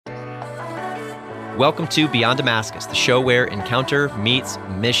Welcome to Beyond Damascus, the show where encounter meets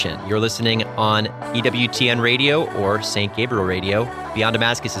mission. You're listening on EWTN Radio or St. Gabriel Radio. Beyond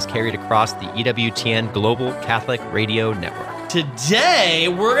Damascus is carried across the EWTN Global Catholic Radio Network. Today,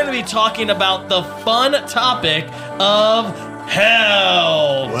 we're going to be talking about the fun topic of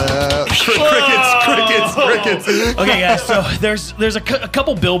hell. Crickets. Okay, guys, so there's a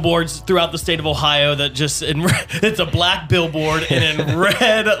couple billboards throughout the state of Ohio that just, it's a black billboard and in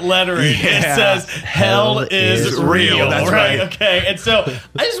red lettering, it says, hell is real. That's right. Okay, and so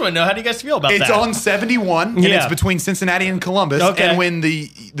I just want to know, how do you guys feel about that? It's on 71, and it's between Cincinnati and Columbus. Okay. And when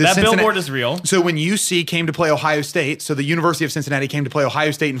that billboard is real. So when UC came to play Ohio State, so the University of Cincinnati came to play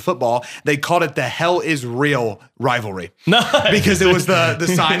Ohio State in football, they called it the Hell is Real rivalry. Because it was the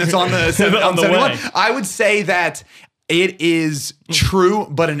sign that's on the 71. way. I would say that it is true,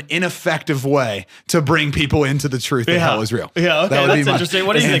 but an ineffective way to bring people into the truth that hell is real. Yeah, okay, that's interesting.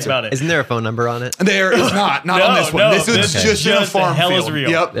 What do you think about it? Isn't there a phone number on it? There is not on this one. This is just in a farm hell field. is real.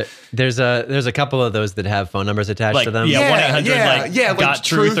 Yep. There's a couple of those that have phone numbers attached to them. Yeah, 1-800 got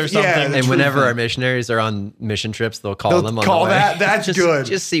truth or something. Yeah, and whenever our missionaries are on mission trips, they'll call them on call the way. that. That's good.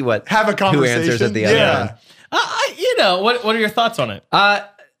 Just see have a conversation. Who answers at the other end. What are your thoughts on it?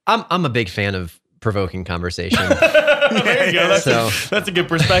 I'm a big fan of provoking conversation. There you go. That's a good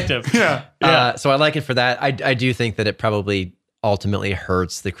perspective. Yeah. So I like it for that. I do think that it probably ultimately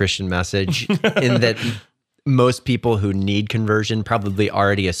hurts the Christian message in that most people who need conversion probably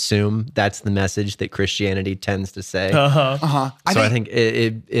already assume that's the message that Christianity tends to say. I think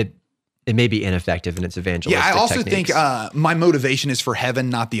it may be ineffective in its evangelistic I also techniques. think my motivation is for heaven,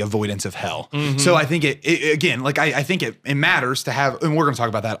 not the avoidance of hell. Mm-hmm. So I think I think it matters to have, and we're going to talk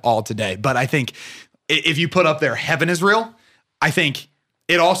about that all today, but I think if you put up there, heaven is real, I think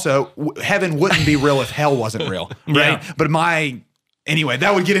it also, heaven wouldn't be real if hell wasn't real, right? Yeah. But anyway,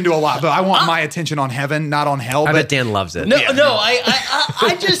 that would get into a lot, but I want my attention on heaven, not on hell. I bet Dan loves it. No,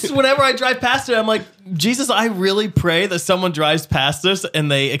 I just, whenever I drive past it, I'm like, Jesus, I really pray that someone drives past us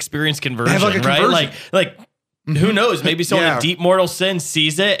and they experience conversion, They have like a conversion. right? Like who knows? Maybe someone in deep mortal sin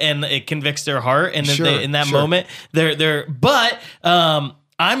sees it and it convicts their heart, and then in that moment, but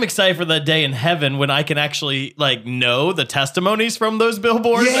I'm excited for that day in heaven when I can actually know the testimonies from those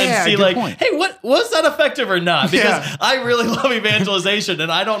billboards and see point. hey, was that effective or not? Because I really love evangelization,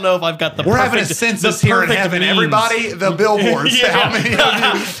 and I don't know if I've got the We're having a census here in heaven. means. Everybody, the billboards. How many of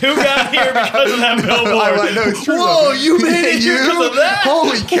you? Who got here because of that billboard? No, it's true. Whoa, you made it here because of that?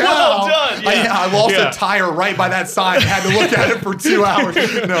 Holy cow. Well done. I lost a tire right by that sign. Had to look at it for 2 hours.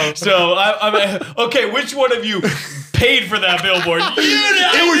 No. So, I'm okay, which one of you paid for that billboard?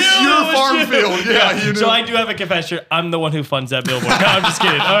 It was your farm field. Yeah, you knew. So I do have a confession. I'm the one who funds that billboard. No, I'm just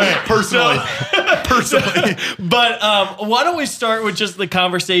kidding. All right. Personally. But why don't we start with just the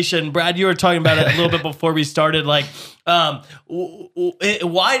conversation? Brad, you were talking about it a little bit before we started. Why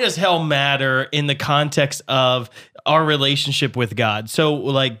does hell matter in the context of our relationship with God?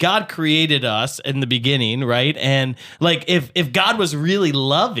 So God created us in the beginning, right? And if God was really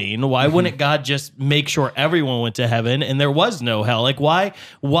loving, why wouldn't God just make sure everyone went to heaven and there was no hell? Why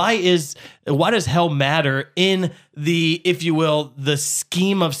does hell matter in the, if you will, the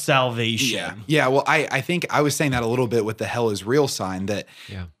scheme of salvation? Yeah. Well, I think I was saying that a little bit with the hell is real sign, that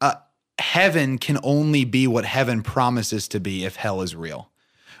heaven can only be what heaven promises to be if hell is real,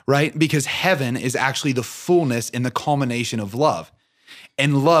 right? Because heaven is actually the fullness and the culmination of love.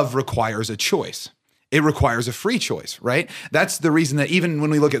 And love requires a choice. It requires a free choice, right? That's the reason that even when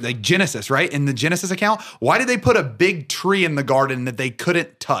we look at Genesis, right? In the Genesis account, why did they put a big tree in the garden that they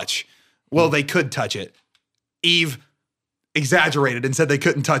couldn't touch? Well, they could touch it. Eve exaggerated and said they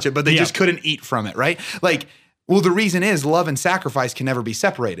couldn't touch it, but they just couldn't eat from it, right? Well, the reason is love and sacrifice can never be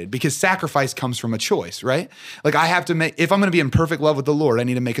separated, because sacrifice comes from a choice, right? I have to make, if I'm going to be in perfect love with the Lord, I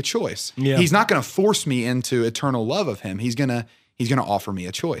need to make a choice. Yeah. He's not going to force me into eternal love of him. He's going to offer me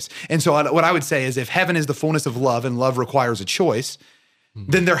a choice. And so what I would say is, if heaven is the fullness of love and love requires a choice,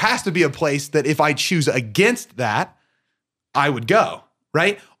 then there has to be a place that if I choose against that, I would go,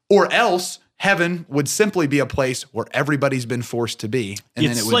 right? Or else heaven would simply be a place where everybody's been forced to be, and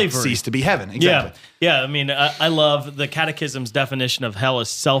then it would cease to be heaven. Exactly. Yeah. I mean, I love the Catechism's definition of hell as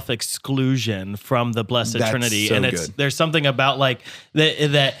self-exclusion from the Blessed Trinity, so and there's something about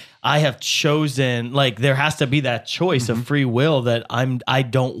that I have chosen. There has to be that choice of free will that I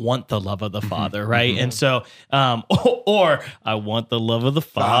don't want the love of the Father, right? And so, or I want the love of the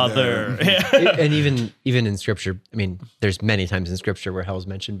Father. And even in Scripture, I mean, there's many times in Scripture where hell is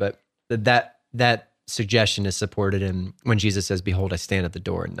mentioned, but that suggestion is supported in when Jesus says, "Behold, I stand at the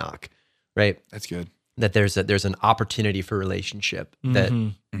door and knock." Right? That's good. that there's an opportunity for relationship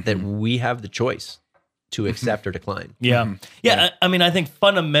that we have the choice to accept or decline. Yeah. Yeah. I mean, I think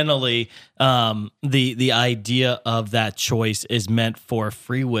fundamentally, the idea of that choice is meant for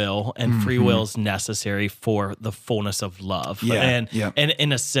free will, and free will is necessary for the fullness of love. And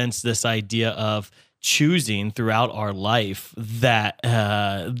in a sense, this idea of choosing throughout our life that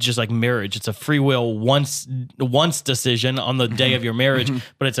just like marriage, it's a free will once decision on the day of your marriage,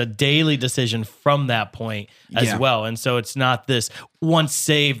 but it's a daily decision from that point as well. And so it's not this once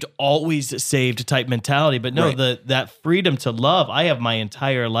saved, always saved type mentality, but no, that freedom to love. I have my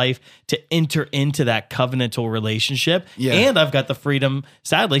entire life to enter into that covenantal relationship, and I've got the freedom,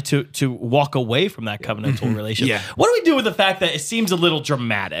 sadly, to walk away from that covenantal relationship. What do we do with the fact that it seems a little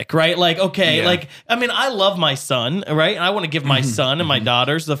dramatic, right? Like, okay, like, I mean, I love my son, right? And I want to give my son and my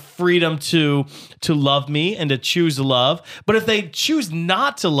daughters the freedom to love me and to choose love. But if they choose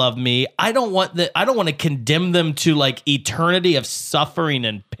not to love me, I don't want to condemn them to like eternity of suffering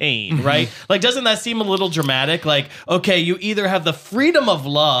and pain, right? Like, doesn't that seem a little dramatic? Like, okay, you either have the freedom of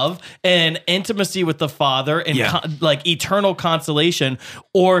love and intimacy with the Father and like eternal consolation,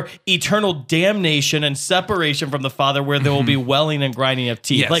 or eternal damnation and separation from the Father, where there will be welling and grinding of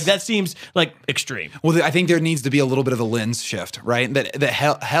teeth. Like, that seems like extreme. Well, I think there needs to be a little bit of a lens shift, right? That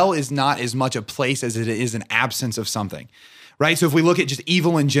hell is not as much a place as it is an absence of something. Right? So if we look at just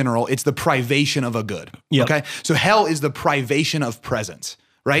evil in general, it's the privation of a good. Okay? So hell is the privation of presence,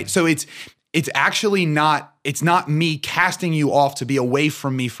 right? So it's actually not, it's not me casting you off to be away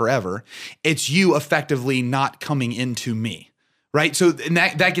from me forever. It's you effectively not coming into me. Right? So and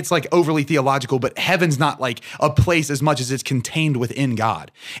that gets like overly theological, but heaven's not like a place as much as it's contained within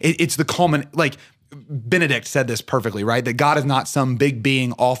God. It's the common, like Benedict said this perfectly, right? That God is not some big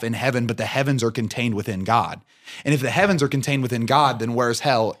being off in heaven, but the heavens are contained within God. And if the heavens are contained within God, then where's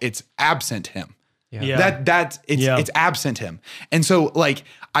hell? It's absent him. It's absent him. And so like,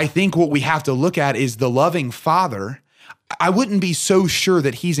 I think what we have to look at is the loving Father. I wouldn't be so sure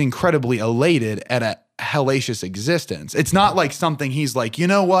that he's incredibly elated at a hellacious existence. It's not like something he's like, you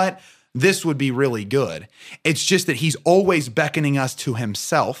know what? This would be really good. It's just that he's always beckoning us to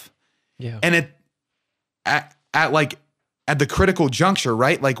himself. And at the critical juncture,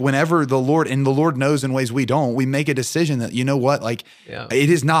 right? Like whenever the Lord knows in ways we don't, we make a decision that, you know what? Like it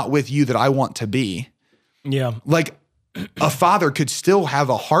is not with you that I want to be. Like a father could still have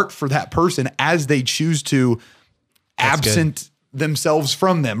a heart for that person as they choose to absent themselves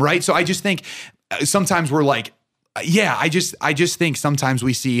from them, right? So I just think sometimes we're like, I just think sometimes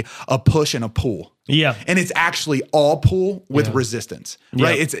we see a push and a pull. And it's actually all pull with resistance,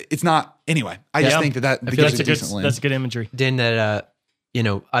 right? It's not, anyway, I just think that gives a decent lens. That's good imagery. Dan, that,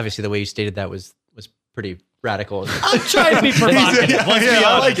 obviously the way you stated that was pretty radical. I'm trying to be provocative. Let's be honest.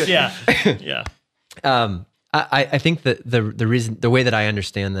 I like it. I think that the way that I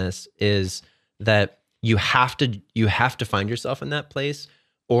understand this is that you have to find yourself in that place,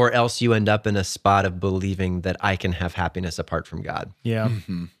 or else you end up in a spot of believing that I can have happiness apart from God.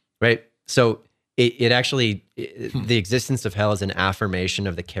 Right? So it actually, the existence of hell is an affirmation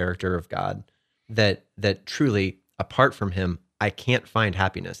of the character of God, that truly, apart from him, I can't find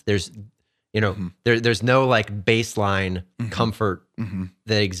happiness. There's no like baseline comfort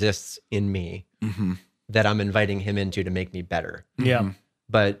that exists in me that I'm inviting him into to make me better.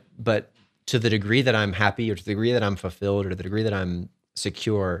 But to the degree that I'm happy, or to the degree that I'm fulfilled, or to the degree that I'm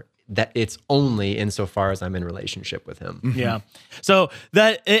secure, that it's only insofar as I'm in relationship with him. So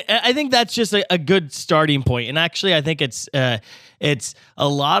that, I think that's just a good starting point. And actually, I think it's a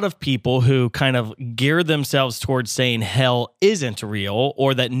lot of people who kind of gear themselves towards saying hell isn't real,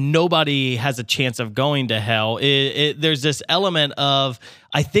 or that nobody has a chance of going to hell. There's this element of,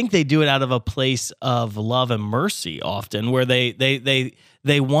 I think they do it out of a place of love and mercy often, where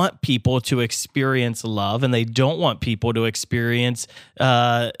they want people to experience love, and they don't want people to experience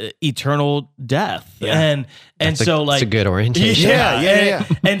eternal death. And so like, it's a good orientation.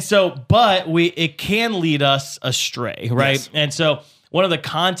 And so, but it can lead us astray, right? And so one of the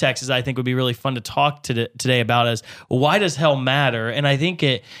contexts I think would be really fun to talk today about is, why does hell matter? And I think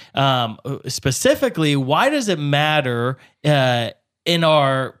it specifically, why does it matter in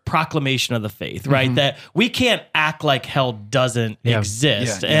our proclamation of the faith, right? That we can't act like hell doesn't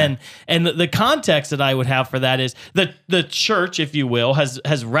exist. And the context that I would have for that is the church, if you will,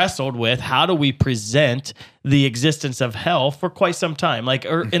 has wrestled with, how do we present the existence of hell for quite some time? Like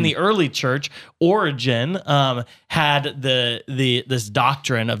in the early church, Origen had this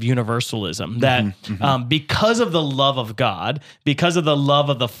doctrine of universalism, that because of the love of God, because of the love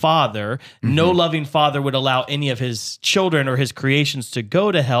of the Father, no loving father would allow any of his children or his creations to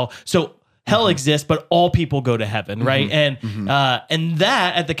go to hell. So hell exists, but all people go to heaven, right? And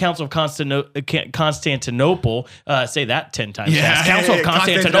that at the Council of Constantinople, say that 10 times fast. Council of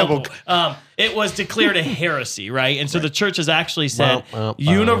Constantinople. It was declared a heresy, right? And so the church has actually said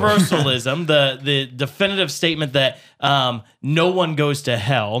universalism, the definitive statement that no one goes to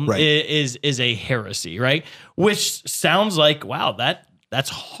hell, is a heresy, right? Which sounds like, wow, that's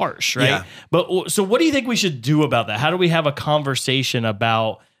harsh, right? Yeah. But so what do you think we should do about that? How do we have a conversation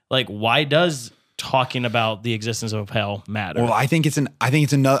about, like, why does talking about the existence of hell matter? Well, I think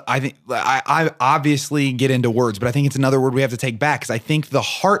I obviously get into words, but I think it's another word we have to take back, because I think the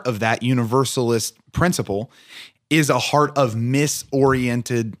heart of that universalist principle is a heart of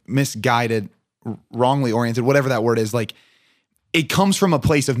misoriented, misguided, wrongly oriented, whatever that word is. Like, it comes from a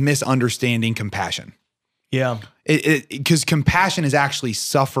place of misunderstanding compassion. Yeah. Because compassion is actually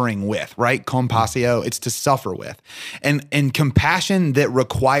suffering with, right? Compassio, it's to suffer with. And compassion that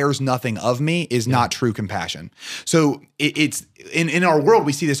requires nothing of me is not true compassion. So it's in our world,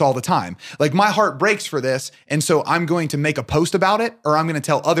 we see this all the time. Like, my heart breaks for this, and so I'm going to make a post about it, or I'm going to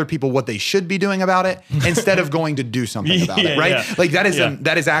tell other people what they should be doing about it instead of going to do something about it, right? Yeah. Like,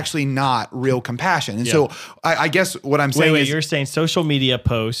 that is actually not real compassion. And so I guess what I'm saying is, you're saying social media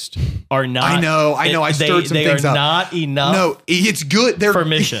posts are not. I know. I stirred some things up. Not enough. No, it's good. They're for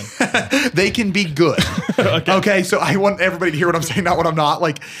mission. They can be good. Okay. So I want everybody to hear what I'm saying, not what I'm not.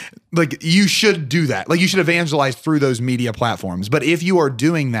 Like you should do that. Like, you should evangelize through those media platforms. But if you are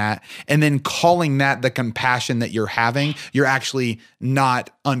doing that and then calling that the compassion that you're having, you're actually not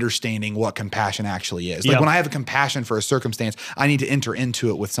understanding what compassion actually is. Like, when I have a compassion for a circumstance, I need to enter into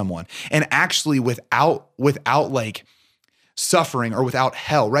it with someone. And actually without like suffering or without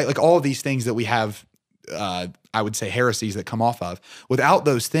hell, right? Like, all of these things that we have, I would say heresies that come off of. Without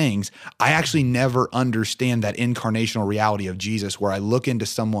those things, I actually never understand that incarnational reality of Jesus, where I look into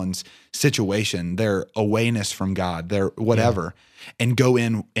someone's situation, their awayness from God, their whatever, and go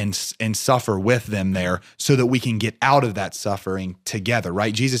in and suffer with them there, so that we can get out of that suffering together,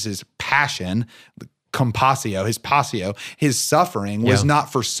 right? Jesus's passion, compassio, his suffering was not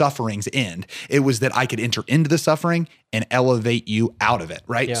for suffering's end. It was that I could enter into the suffering and elevate you out of it,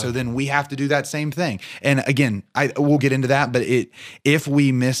 right? Yeah. So then we have to do that same thing. And again, we'll get into that, but if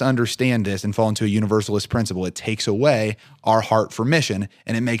we misunderstand this and fall into a universalist principle, it takes away our heart for mission,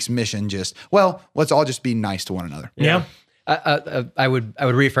 and it makes mission just, well, let's all just be nice to one another. Yeah. I would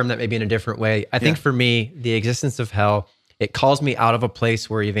reaffirm that maybe in a different way. I think for me, the existence of hell, it calls me out of a place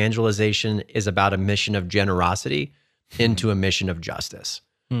where evangelization is about a mission of generosity into a mission of justice,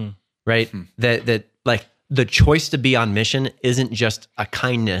 right? That like, the choice to be on mission isn't just a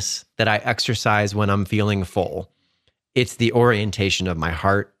kindness that I exercise when I'm feeling full. It's the orientation of my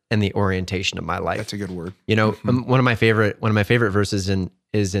heart and the orientation of my life. That's a good word. You know, one of my favorite verses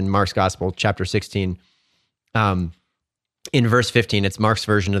is in Mark's Gospel, chapter 16. In verse 15, it's Mark's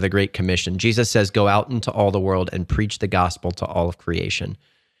version of the Great Commission. Jesus says, "Go out into all the world and preach the gospel to all of creation.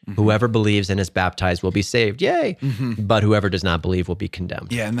 Whoever believes and is baptized will be saved. Yay. But whoever does not believe will be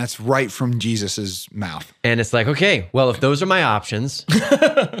condemned." Yeah, and that's right from Jesus's mouth. And it's like, okay, well, if those are my options,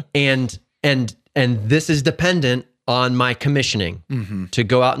 and this is dependent on my commissioning to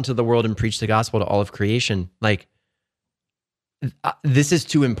go out into the world and preach the gospel to all of creation, like, this is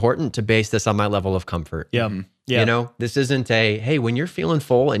too important to base this on my level of comfort. Yeah. You know, this isn't hey, when you're feeling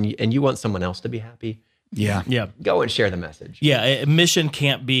full and you want someone else to be happy, go and share the message. Yeah, mission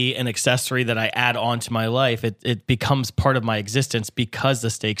can't be an accessory that I add on to my life. It becomes part of my existence because the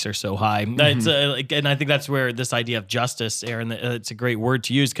stakes are so high. And I think that's where this idea of justice, Aaron, it's a great word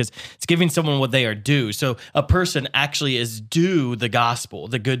to use, because it's giving someone what they are due. So a person actually is due the gospel,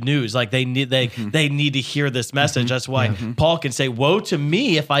 the good news. Like, they need to hear this message. That's why Paul can say, "Woe to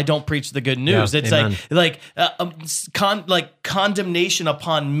me if I don't preach the good news." It's like condemnation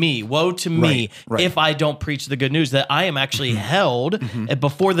upon me. Woe to me if I don't preach the good news, that I am actually held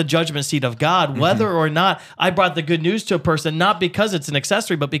before the judgment seat of God, whether or not I brought the good news to a person, not because it's an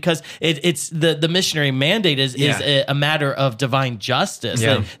accessory, but because it's the missionary mandate is a matter of divine justice.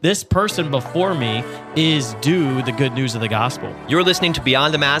 That this person before me is due the good news of the gospel. You're listening to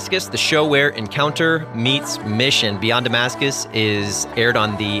Beyond Damascus, the show where encounter meets mission. Beyond Damascus is aired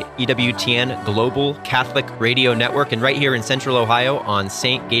on the EWTN Global Catholic Radio Network and right here in Central Ohio on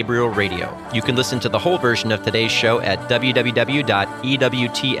St. Gabriel Radio. You can listen to the whole version of today's show at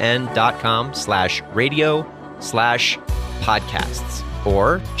www.ewtn.com/radio/podcasts,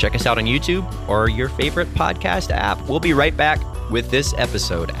 or check us out on YouTube or your favorite podcast app. We'll be right back with this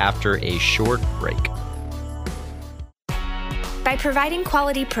episode after a short break. By providing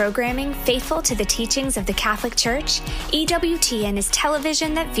quality programming faithful to the teachings of the Catholic Church, EWTN is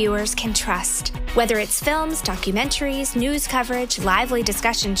television that viewers can trust. Whether it's films, documentaries, news coverage, lively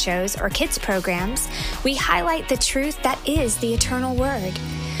discussion shows, or kids programs, we highlight the truth that is the eternal Word.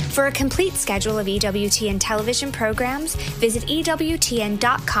 For a complete schedule of EWTN television programs, visit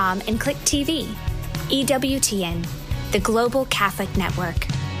EWTN.com and click TV. EWTN, the Global Catholic Network.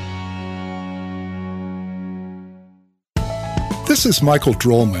 This is Michael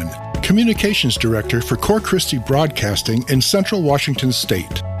Drollman, Communications Director for Cor Christi Broadcasting in Central Washington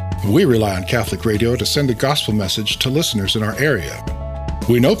State. We rely on Catholic radio to send the gospel message to listeners in our area.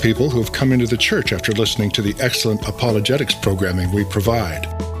 We know people who have come into the church after listening to the excellent apologetics programming we provide.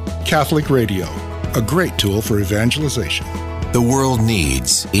 Catholic radio, a great tool for evangelization. The world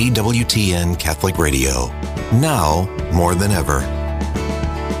needs EWTN Catholic Radio, now more than ever.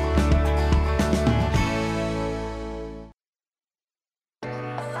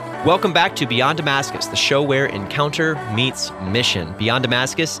 Welcome back to Beyond Damascus, the show where encounter meets mission. Beyond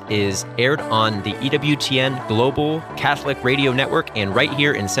Damascus is aired on the EWTN Global Catholic Radio Network and right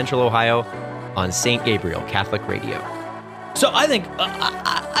here in Central Ohio on St. Gabriel Catholic Radio. So I think,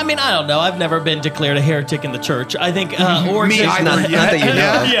 I mean, I don't know. I've never been declared a heretic in the church. I think Origen... Me either. Not that you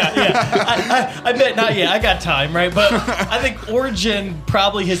know. Yeah. I bet not yet. I got time, right? But I think Origen,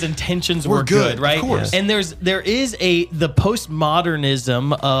 probably his intentions were good, right? Of course. And there is the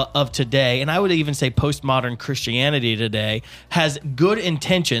postmodernism of today, and I would even say postmodern Christianity today has good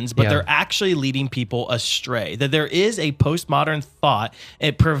intentions, but they're actually leading people astray. That there is a postmodern thought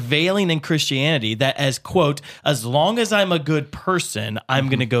prevailing in Christianity that as long as I'm a good person, I'm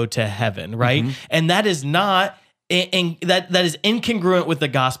going to go to heaven, right? And that is not, and that is incongruent with the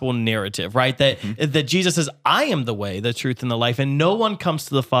gospel narrative, right? That Jesus says, I am the way, the truth, and the life, and no one comes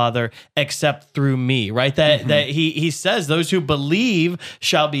to the Father except through me, right? That he says, those who believe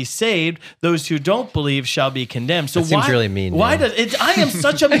shall be saved, those who don't believe shall be condemned. So that seems really mean. Why does it? I am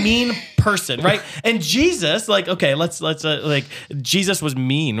such a mean person, right? And Jesus, Jesus was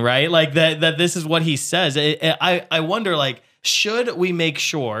mean, right? Like that this is what he says. I wonder, like, should we make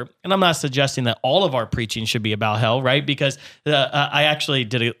sure, and I'm not suggesting that all of our preaching should be about hell, right? Because I actually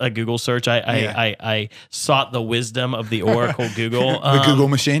did a Google search. I sought the wisdom of the Oracle Google. The Google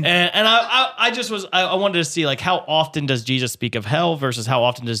machine. And I wanted to see, like, how often does Jesus speak of hell versus how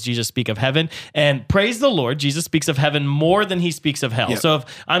often does Jesus speak of heaven? And praise the Lord, Jesus speaks of heaven more than he speaks of hell. Yep. So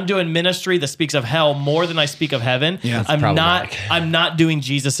if I'm doing ministry that speaks of hell more than I speak of heaven, I'm not doing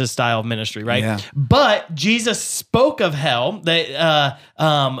Jesus' style of ministry, right? Yeah. But Jesus spoke of hell at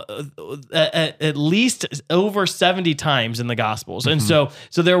least over 70 times in the Gospels. And so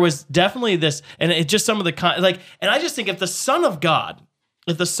there was definitely this, and it just some of the, and I just think if the Son of God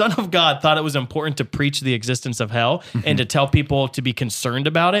thought it was important to preach the existence of hell and to tell people to be concerned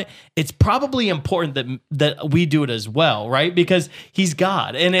about it, it's probably important that we do it as well, right? Because he's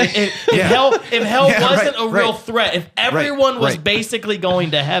God. And if hell wasn't a real threat, if everyone was basically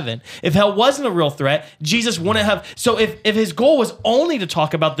going to heaven, if hell wasn't a real threat, Jesus wouldn't have. So if his goal was only to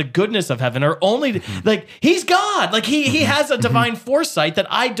talk about the goodness of heaven, or only to, he's God. Like he has a divine foresight that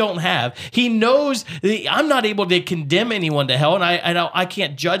I don't have. He knows I'm not able to condemn anyone to hell, and I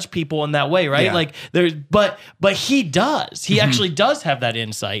can't judge people in that way, right? Yeah. Like but he does. He actually does have that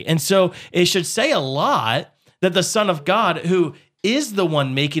insight. And so it should say a lot that the Son of God, who is the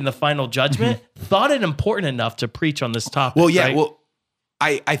one making the final judgment, thought it important enough to preach on this topic. Well, yeah, right? well,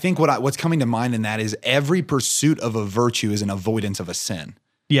 I think what's coming to mind in that is every pursuit of a virtue is an avoidance of a sin.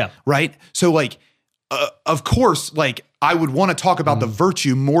 Yeah. Right? So of course, I would want to talk about the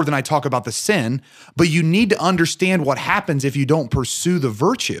virtue more than I talk about the sin, but you need to understand what happens if you don't pursue the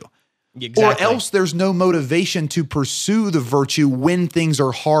virtue. Exactly. Or else there's no motivation to pursue the virtue when things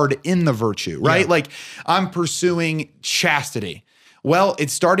are hard in the virtue, right? Yeah. Like I'm pursuing chastity. Well,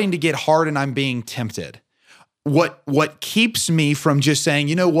 it's starting to get hard and I'm being tempted. What keeps me from just saying,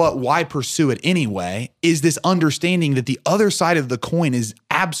 you know what, why pursue it anyway, is this understanding that the other side of the coin is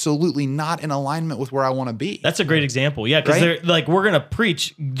absolutely not in alignment with where I want to be. That's a great example. Yeah, because we're going to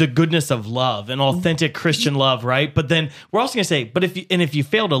preach the goodness of love and authentic Christian love, right? But then we're also going to say, but if you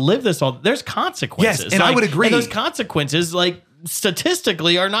fail to live this, there's consequences. Yes, and I would agree. And those consequences,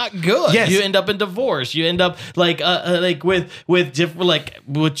 statistically are not good. Yes. You end up in divorce. You end up with different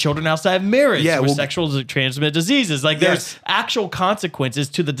with children outside of marriage, with sexual transmitted diseases. There's actual consequences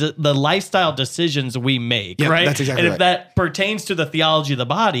to the lifestyle decisions we make, right? That's exactly and if that pertains to the theology of the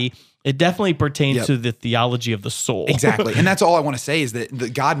body, it definitely pertains to the theology of the soul. Exactly. And that's all I want to say is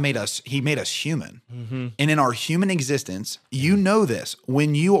that God made us, he made us human. And in our human existence, you know this,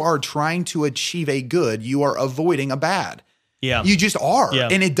 when you are trying to achieve a good, you are avoiding a bad. Yeah. You just are. Yeah.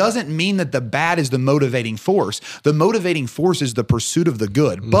 And it doesn't mean that the bad is the motivating force. The motivating force is the pursuit of the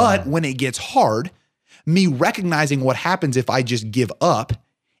good. But when it gets hard, me recognizing what happens if I just give up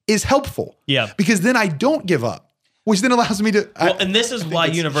is helpful. Yeah. Because then I don't give up, which then allows me to. And this is why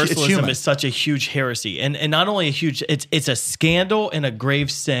universalism is such a huge heresy, and not only a huge, it's a scandal and a grave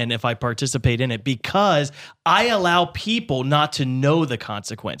sin if I participate in it, because I allow people not to know the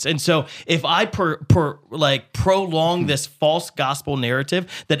consequence. And so if I prolong this false gospel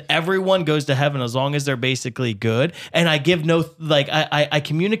narrative that everyone goes to heaven as long as they're basically good, and I give I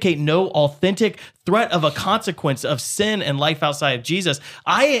communicate no authentic threat of a consequence of sin and life outside of Jesus,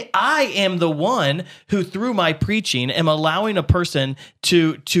 I am the one who, through my preaching, am allowing a person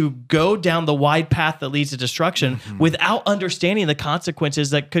to go down the wide path that leads to destruction without understanding the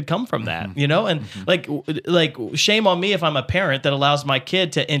consequences that could come from that, you know? And like shame on me if I'm a parent that allows my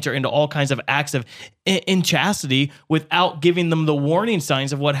kid to enter into all kinds of acts of inchastity without giving them the warning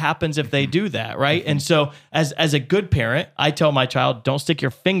signs of what happens if they do that, right? And so as a good parent, I tell my child, don't stick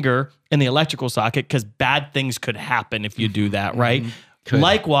your finger in the electrical socket because bad things could happen if you do that, right?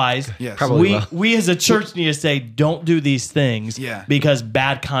 Likewise, we as a church need to say, don't do these things because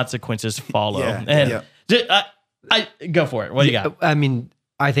bad consequences follow. I go for it. What do you got? I mean,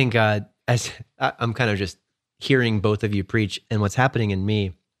 I think as I'm kind of just hearing both of you preach, and what's happening in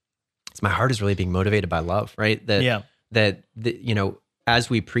me, it's my heart is really being motivated by love, right? That you know, as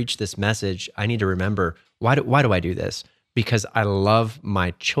we preach this message, I need to remember, why do I do this? Because I love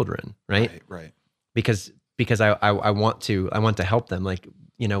my children, right? Right. Because I want to help them. Like,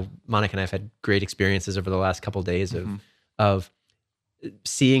 you know, Monica and I have had great experiences over the last couple of days of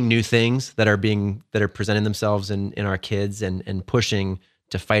seeing new things that are presenting themselves in our kids and pushing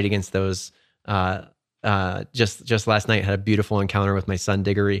to fight against those. Just last night, I had a beautiful encounter with my son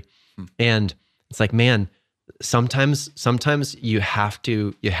Diggory, and it's like, man, sometimes you have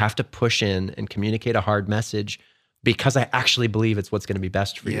to push in and communicate a hard message because I actually believe it's what's going to be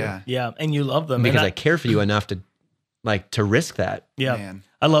best for you. Yeah, and you love them because I care for you enough to risk that. Yeah, Man.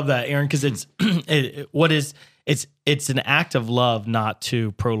 I love that, Aaron, because it's an act of love not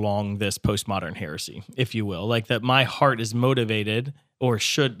to prolong this postmodern heresy, if you will. Like that, my heart is motivated, or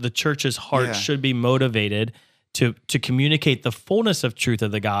the church's heart should be motivated to communicate the fullness of truth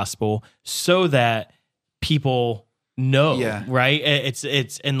of the gospel, so that people know, right?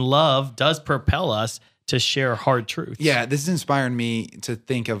 And love does propel us to share hard truths. Yeah, this is inspiring me to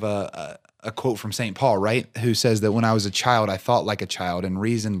think of a quote from St. Paul, right? Who says that when I was a child, I thought like a child and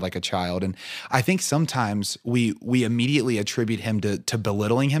reasoned like a child. And I think sometimes we immediately attribute him to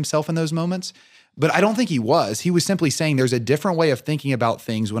belittling himself in those moments. But I don't think he was. He was simply saying there's a different way of thinking about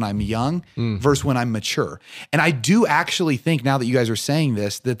things when I'm young versus when I'm mature. And I do actually think, now that you guys are saying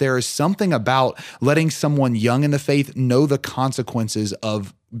this, that there is something about letting someone young in the faith know the consequences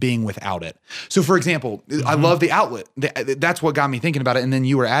of being without it. So for example, I love the outlet. That's what got me thinking about it. And then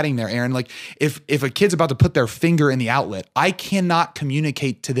you were adding there, Aaron, like if a kid's about to put their finger in the outlet, I cannot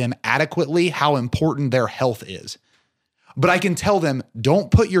communicate to them adequately how important their health is. But I can tell them,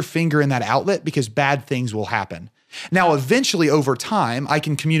 don't put your finger in that outlet because bad things will happen. Now, eventually over time, I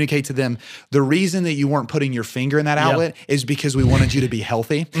can communicate to them, the reason that you weren't putting your finger in that outlet is because we wanted you to be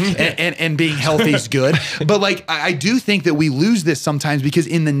healthy, and being healthy is good. But like, I do think that we lose this sometimes because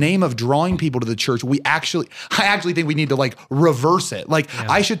in the name of drawing people to the church, I actually think we need to like reverse it. Like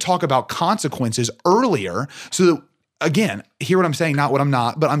I should talk about consequences earlier so that, again, hear what I'm saying, not what I'm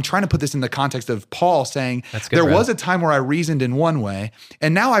not, but I'm trying to put this in the context of Paul saying there was a time where I reasoned in one way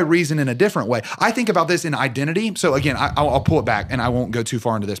and now I reason in a different way. I think about this in identity. So again, I'll pull it back and I won't go too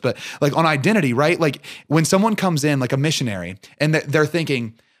far into this, but like on identity, right? Like when someone comes in like a missionary and they're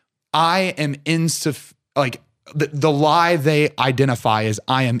thinking, I am insufficient, like the lie they identify is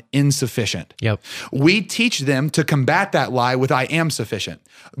I am insufficient. Yep. We teach them to combat that lie with I am sufficient.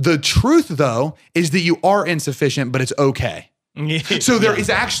 The truth, though, is that you are insufficient, but it's okay. So there is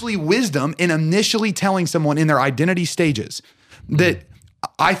actually wisdom in initially telling someone in their identity stages that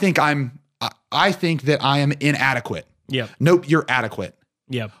I think that I am inadequate. Yeah. Nope, you're adequate.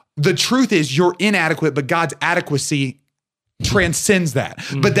 Yeah. The truth is you're inadequate, but God's adequacy transcends that.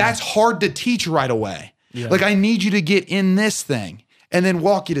 But that's hard to teach right away. Yeah. Like, I need you to get in this thing and then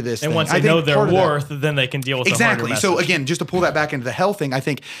walk you to this thing. And once they know their worth, then they can deal with the harder message. So again, just to pull that back into the hell thing, I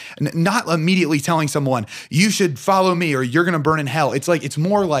think not immediately telling someone, you should follow me or you're going to burn in hell. It's like, it's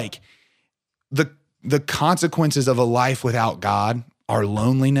more like the consequences of a life without God are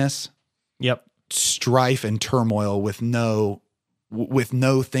loneliness, strife and turmoil with no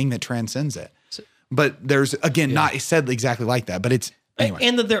thing that transcends it. But there's, again, not said exactly like that, but it's Anyway,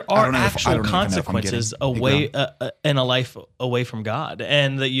 and that there I are don't know if- I actual don't even know if I'm consequences getting away in a life away from God,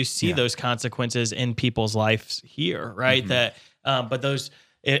 and that you see those consequences in people's lives here, right? That, but those,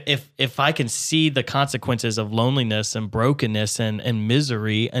 if I can see the consequences of loneliness and brokenness and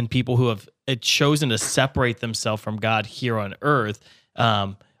misery, and people who have chosen to separate themselves from God here on earth,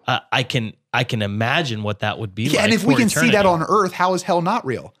 I can imagine what that would be like. And if we for can eternity. see that on earth, how is hell not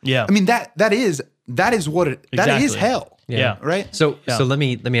real? Yeah. I mean, that is what it, that is Exactly. hell. Yeah. Right. So let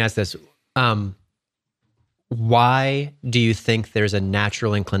me ask this: why do you think there's a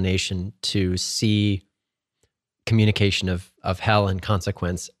natural inclination to see communication of hell and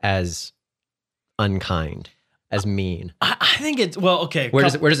consequence as unkind, as mean? I think it's okay. Where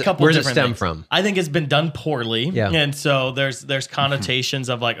does it different stem things. from? I think it's been done poorly, Yeah. and so there's connotations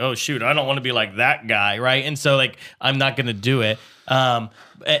of like, oh shoot, I don't want to be like that guy, right? And so like I'm not going to do it.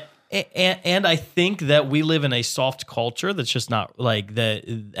 And I think that we live in a soft culture that's just not like that.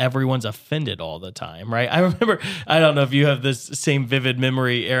 Everyone's offended all the time, right? I remember, I don't know if you have this same vivid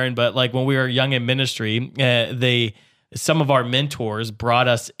memory, Aaron, but like when we were young in ministry, some of our mentors brought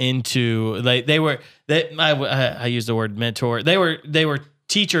us into I use the word mentor. They were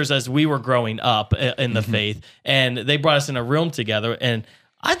teachers as we were growing up in the faith, and they brought us in a room together, and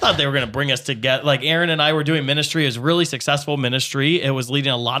I thought they were going to bring us together. Like Aaron and I were doing ministry. It was really successful ministry. It was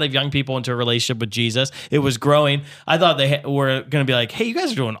leading a lot of young people into a relationship with Jesus. It was growing. I thought they were going to be like, hey, you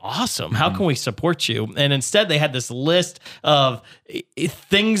guys are doing awesome. How can we support you? And instead they had this list of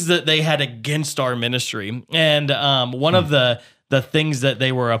things that they had against our ministry. And one of the things that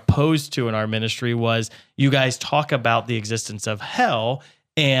they were opposed to in our ministry was, you guys talk about the existence of hell,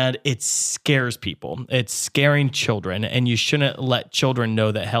 and it scares people. It's scaring children, and you shouldn't let children know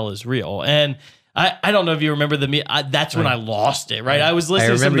that hell is real. And I don't know if you remember that's when I lost it, right? I was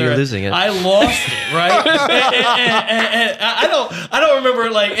listening to remember you losing it. I lost it, right? and I don't remember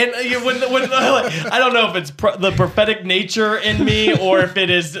like, and when I don't know if it's the prophetic nature in me or if it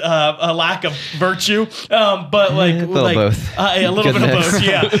is a lack of virtue, but like a little both. A little Good bit mix. of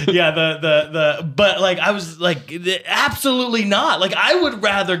both, yeah. But like I was like, absolutely not. Like I would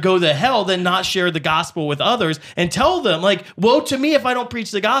rather go to hell than not share the gospel with others and tell them like, woe to me if I don't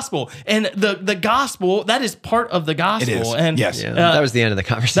preach the gospel. And the gospel, that is part of the gospel. It is. And Yes. Yeah, that was the end of the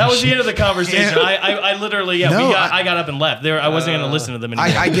conversation. that was the end of the conversation. Yeah. I literally, I got up and left. I wasn't going to listen to them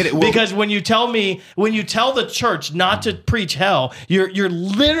anymore. I get it. Well, because when you tell the church not to preach hell, you're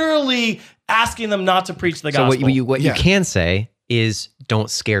literally asking them not to preach the So gospel. what you can say is don't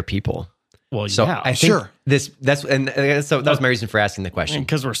scare people. well, So yeah, I think Sure. that was my reason for asking the question.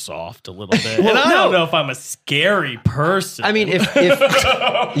 because we're soft a little bit. And I don't know if I'm a scary person. I mean, if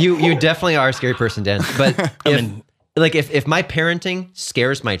you definitely are a scary person, Dan. But if my parenting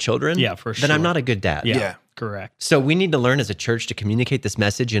scares my children, Yeah, for then I'm sure. not a good dad. Yeah. correct. So we need to learn as a church to communicate this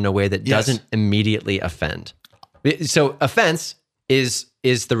message in a way that Yes. doesn't immediately offend. So offense is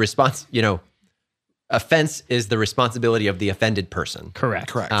the response. Offense is the responsibility of the offended person.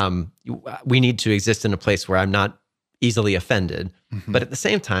 Correct. We need to exist in a place where I'm not easily offended, but at the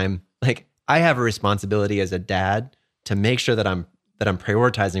same time, like I have a responsibility as a dad to make sure that I'm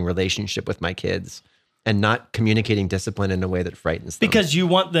prioritizing relationship with my kids and not communicating discipline in a way that frightens them. Because you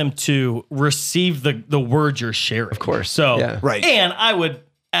want them to receive the word you're sharing. Of course. So, Yeah. Right. And I would.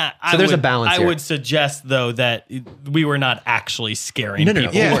 So there's a balance I here. would suggest though that we were not actually scaring no,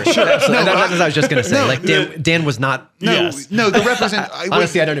 people. Yeah. sure, absolutely. That's what I was just going to say. Like Dan was not. No, Yes. no, the represent.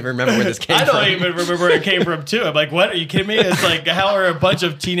 Honestly, I don't even remember where this came I from. don't even remember where it came from too. I'm like, what? Are you kidding me? It's like, how are a bunch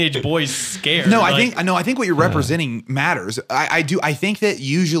of teenage boys scared? No, Like, I think what you're representing matters. I do. I think that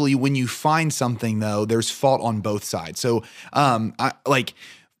usually when you find something though, there's fault on both sides. So,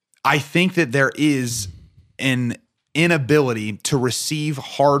 I think that there is an inability to receive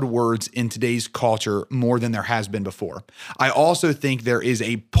hard words in today's culture more than there has been before. I also think there is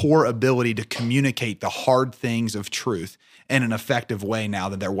a poor ability to communicate the hard things of truth in an effective way now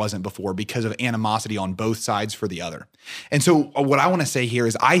that there wasn't before because of animosity on both sides for the other. And so what I want to say here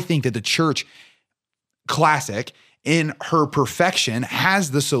is I think that the church classic in her perfection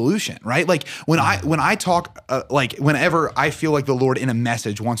has the solution, right? Like when I talk, whenever I feel like the Lord in a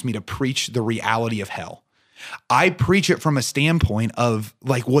message wants me to preach the reality of hell, I preach it from a standpoint of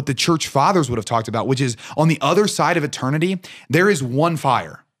like what the church fathers would have talked about, which is on the other side of eternity, there is one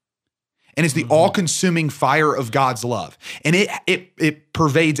fire. And it's the all-consuming fire of God's love. And it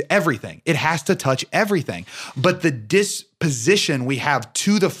pervades everything. It has to touch everything. But the disposition we have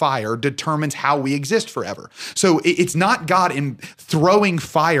to the fire determines how we exist forever. So it's not God in throwing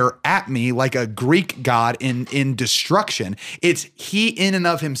fire at me like a Greek god in destruction. It's he in and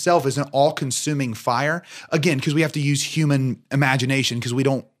of himself is an all-consuming fire. Again, because we have to use human imagination because we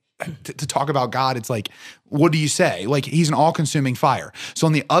don't, to talk about God, it's like, what do you say? Like, he's an all-consuming fire. So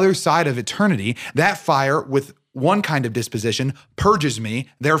on the other side of eternity, that fire with one kind of disposition purges me,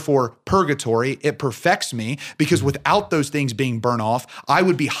 therefore purgatory, it perfects me, because without those things being burnt off, I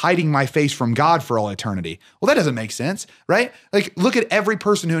would be hiding my face from God for all eternity. Well, that doesn't make sense, right? Like, look at every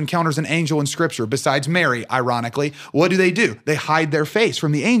person who encounters an angel in scripture, besides Mary, ironically. What do? They hide their face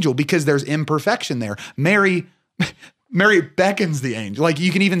from the angel because there's imperfection there. Mary beckons the angel. Like,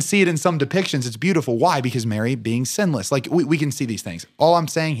 you can even see it in some depictions. It's beautiful. Why? Because Mary being sinless. Like, we can see these things. All I'm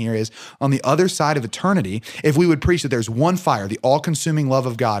saying here is, on the other side of eternity, if we would preach that there's one fire, the all-consuming love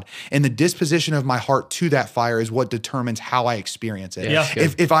of God, and the disposition of my heart to that fire is what determines how I experience it. Yeah.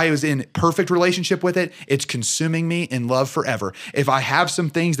 If I was in perfect relationship with it, it's consuming me in love forever. If I have some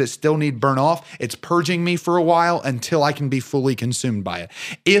things that still need burn off, it's purging me for a while until I can be fully consumed by it.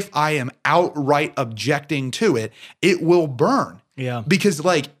 If I am outright objecting to it, it will burn. Yeah. Because,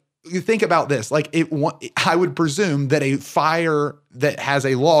 like, you think about this, like, I would presume that a fire that has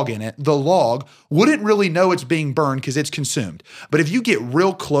a log in it, the log wouldn't really know it's being burned because it's consumed. But if you get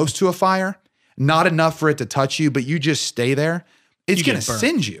real close to a fire, not enough for it to touch you, but you just stay there, it's going to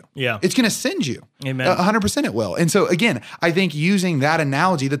singe you. Yeah. It's going to singe you. Amen. 100% it will. And so, again, I think using that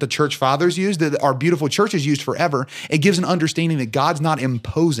analogy that the church fathers used, that our beautiful churches used forever, it gives an understanding that God's not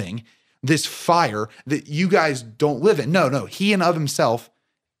imposing this fire that you guys don't live in. No, he and of himself,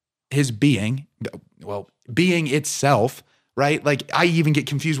 his being itself, right? Like, I even get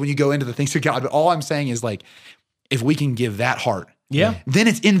confused when you go into the things of God, but all I'm saying is, like, if we can give that heart, then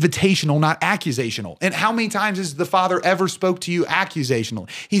it's invitational, not accusational. And how many times has the Father ever spoke to you accusational?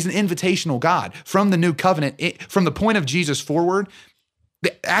 He's an invitational God. From the new covenant, from the point of Jesus forward, the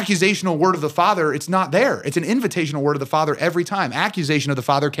accusational word of the Father, it's not there. It's an invitational word of the Father every time. Accusation of the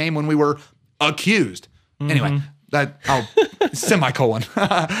Father came when we were accused. Anyway, I'll semicolon.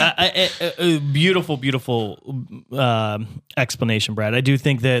 Beautiful explanation, Brad. I do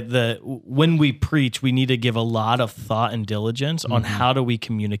think that when we preach, we need to give a lot of thought and diligence on how do we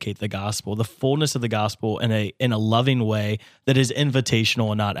communicate the gospel, the fullness of the gospel in a loving way that is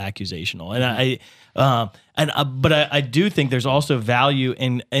invitational and not accusational. And but I do think there's also value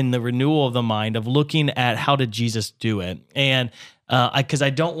in the renewal of the mind of looking at how did Jesus do it, and because I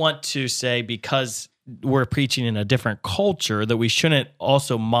don't want to say because we're preaching in a different culture that we shouldn't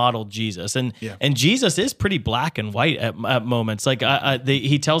also model Jesus. And Jesus is pretty black and white at moments. Like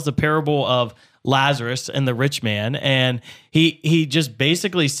he tells the parable of Lazarus and the rich man, and he just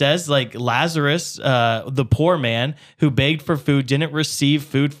basically says, like, Lazarus, the poor man who begged for food, didn't receive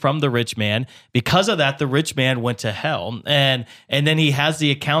food from the rich man. Because of that, the rich man went to hell. And then he has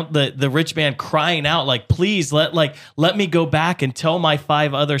the account, the rich man crying out, like, please let me go back and tell my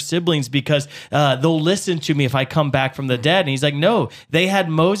 5 other siblings because they'll listen to me if I come back from the dead. And he's like, no, they had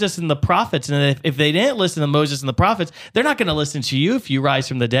Moses and the prophets, and if they didn't listen to Moses and the prophets, they're not going to listen to you if you rise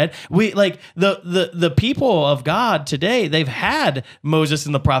from the dead. We like the people of God today, they've had Moses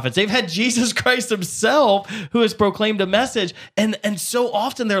and the prophets. They've had Jesus Christ himself who has proclaimed a message. And so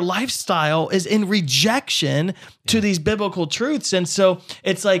often their lifestyle is in rejection to these biblical truths. And so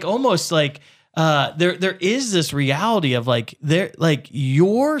it's like almost like there is this reality of like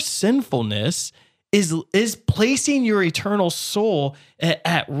your sinfulness is placing your eternal soul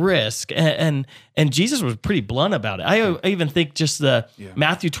at risk. And Jesus was pretty blunt about it. I even think just the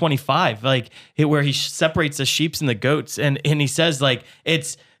Matthew 25, like where he separates the sheep and the goats. And he says, like,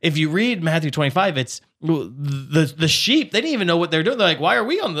 it's, if you read Matthew 25, it's the sheep, they didn't even know what they're doing. They're like, why are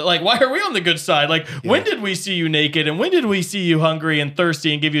we on the good side? Like, when did we see you naked? And when did we see you hungry and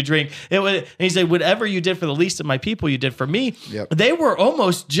thirsty and give you a drink? And he said, whatever you did for the least of my people, you did for me. Yep. They were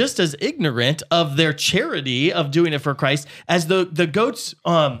almost just as ignorant of their charity of doing it for Christ as the goats,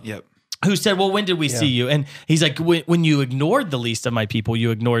 who said, well, when did we see you? And he's like, when you ignored the least of my people, you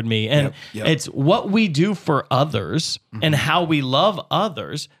ignored me. And it's what we do for others and how we love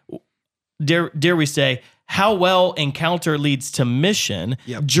others. Dare we say, how well encounter leads to mission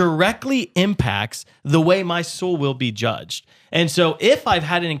directly impacts the way my soul will be judged. And so if I've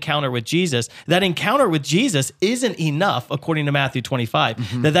had an encounter with Jesus, that encounter with Jesus isn't enough, according to Matthew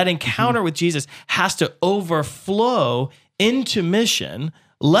 25, that encounter with Jesus has to overflow into mission,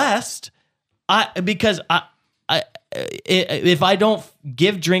 lest if I don't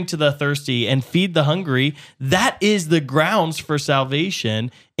give drink to the thirsty and feed the hungry, that is the grounds for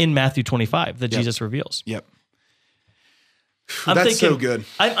salvation in Matthew 25 that Jesus reveals. Yep. That's thinking, so good.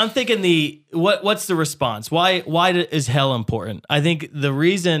 I'm thinking what's the response? Why is hell important? I think the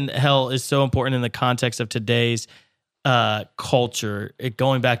reason hell is so important in the context of today's culture,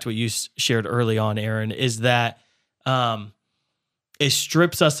 going back to what you shared early on, Aaron, is that it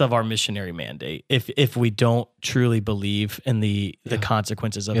strips us of our missionary mandate if we don't truly believe in the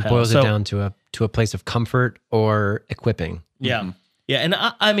consequences of hell. It boils it down to a place of comfort or equipping. Yeah. Mm-hmm. Yeah. And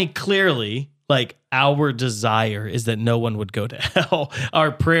I mean, clearly, like, our desire is that no one would go to hell.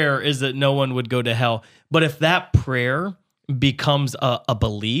 Our prayer is that no one would go to hell. But if that prayer becomes a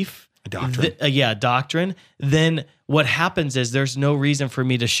belief, a doctrine, doctrine, then what happens is there's no reason for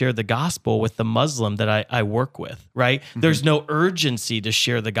me to share the gospel with the Muslim that I work with, right? Mm-hmm. There's no urgency to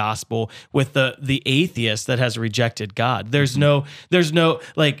share the gospel with the atheist that has rejected God. There's no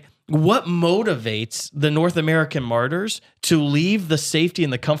like, what motivates the North American martyrs to leave the safety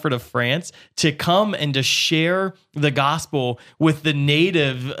and the comfort of France to come and to share the gospel with the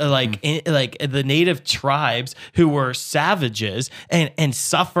native, the native tribes who were savages and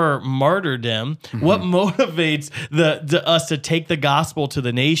suffer martyrdom? Mm-hmm. What motivates us to take the gospel to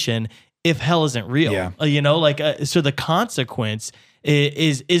the nation if hell isn't real? Yeah. So the consequence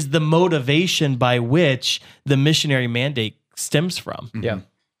is the motivation by which the missionary mandate stems from. Mm-hmm. Yeah.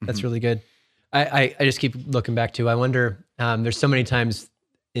 That's really good. I just keep looking back to, I wonder, there's so many times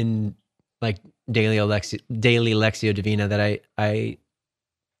in like daily Lectio Divina that I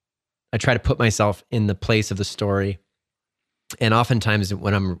try to put myself in the place of the story. And oftentimes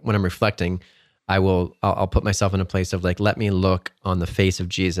when I'm reflecting, I'll put myself in a place of like, let me look on the face of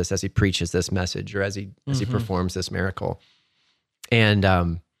Jesus as he preaches this message or as he performs this miracle.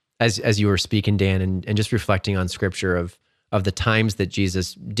 And as you were speaking, Dan, and just reflecting on scripture of the times that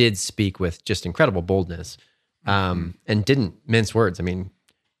Jesus did speak with just incredible boldness, and didn't mince words. I mean,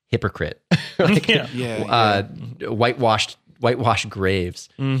 hypocrite, whitewashed graves,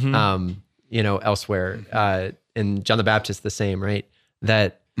 elsewhere. And John the Baptist, the same, right?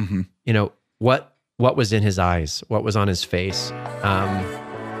 That, what was in his eyes, what was on his face,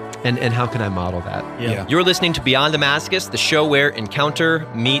 and how can I model that? Yeah. You're listening to Beyond Damascus, the show where encounter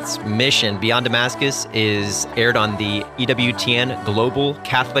meets mission. Beyond Damascus is aired on the EWTN Global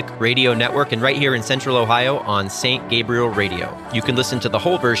Catholic Radio Network and right here in Central Ohio on St. Gabriel Radio. You can listen to the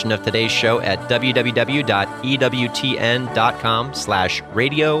whole version of today's show at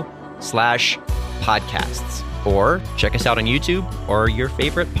www.ewtn.com/radio/podcasts. Or check us out on YouTube or your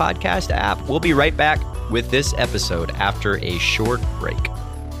favorite podcast app. We'll be right back with this episode after a short break.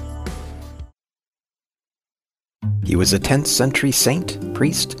 He was a 10th century saint,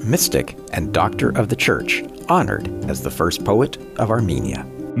 priest, mystic, and doctor of the church, honored as the first poet of Armenia.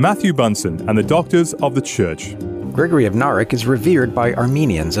 Matthew Bunsen and the Doctors of the Church. Gregory of Narek is revered by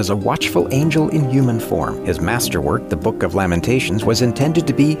Armenians as a watchful angel in human form. His masterwork, the Book of Lamentations, was intended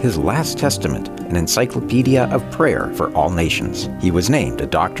to be his last testament, an encyclopedia of prayer for all nations. He was named a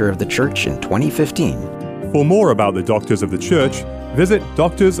Doctor of the Church in 2015. For more about the Doctors of the Church, visit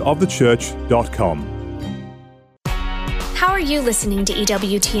doctorsofthechurch.com. How are you listening to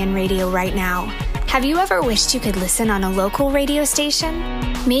EWTN Radio right now? Have you ever wished you could listen on a local radio station?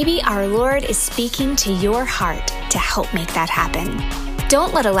 Maybe our Lord is speaking to your heart to help make that happen.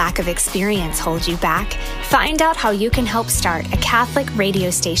 Don't let a lack of experience hold you back. Find out how you can help start a Catholic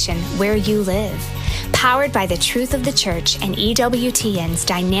radio station where you live. Powered by the truth of the church and EWTN's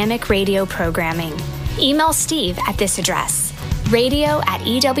dynamic radio programming. Email Steve at this address,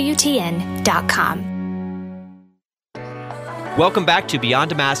 radio@ewtn.com. Welcome back to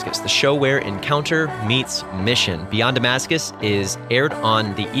Beyond Damascus, the show where encounter meets mission. Beyond Damascus is aired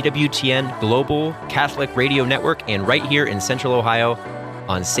on the EWTN Global Catholic Radio Network and right here in Central Ohio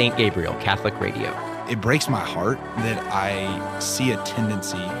on St. Gabriel Catholic Radio. It breaks my heart that I see a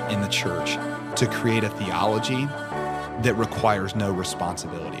tendency in the church to create a theology that requires no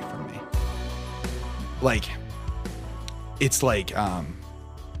responsibility from me.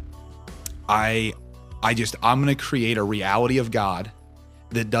 I'm going to create a reality of God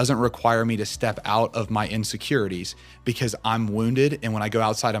that doesn't require me to step out of my insecurities because I'm wounded. And when I go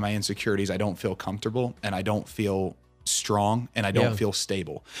outside of my insecurities, I don't feel comfortable and I don't feel strong and I don't feel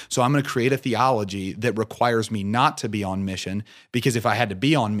stable. So I'm going to create a theology that requires me not to be on mission, because if I had to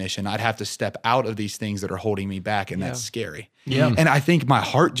be on mission, I'd have to step out of these things that are holding me back. And that's scary. Yeah. And I think my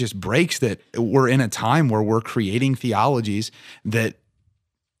heart just breaks that we're in a time where we're creating theologies that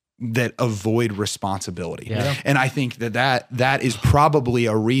that avoid responsibility. Yeah. And I think that is probably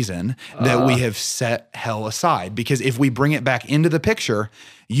a reason that we have set hell aside, because if we bring it back into the picture,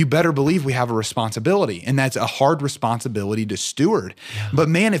 you better believe we have a responsibility, and that's a hard responsibility to steward. But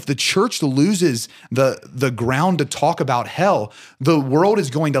man, if the church loses the ground to talk about hell, the world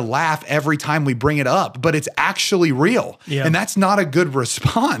is going to laugh every time we bring it up, but it's actually real. Yeah. And that's not a good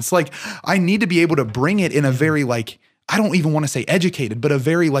response. Like, I need to be able to bring it in a very, like, I don't even want to say educated, but a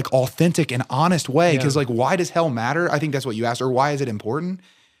very like authentic and honest way. Because like, why does hell matter? I think that's what you asked. Or why is it important?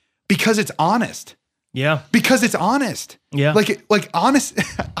 Because it's honest. Yeah. Because it's honest. Yeah. Like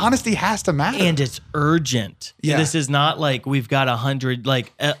honesty has to matter. And it's urgent. Yeah. This is not like we've got 100,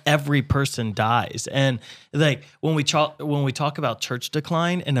 like every person dies. And like when we talk about church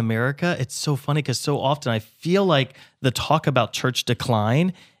decline in America, it's so funny because so often I feel like the talk about church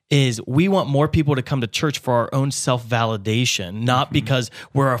decline is we want more people to come to church for our own self-validation, not because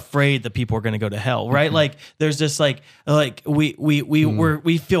we're afraid that people are going to go to hell, right? Like there's this like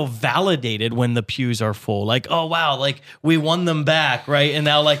we feel validated when the pews are full. Like, oh wow, like we won them back, right? And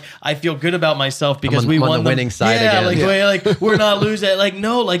now like I feel good about myself because we won the winning side yeah, again. Like we're not losing. Like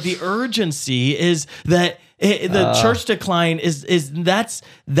no, like the urgency is that the church decline is that's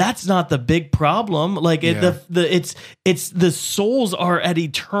not the big problem. Like it's the souls are at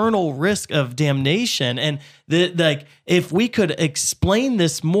eternal risk of damnation, and like if we could explain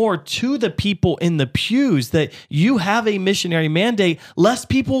this more to the people in the pews that you have a missionary mandate, less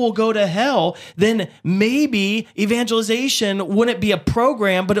people will go to hell. Then maybe evangelization wouldn't be a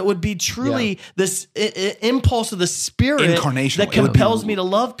program, but it would be truly this impulse of the Spirit Incarnational. that compels me to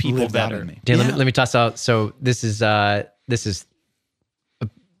love people better. Dan, let me toss out. So this is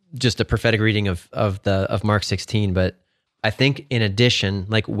just a prophetic reading of Mark 16. But I think in addition,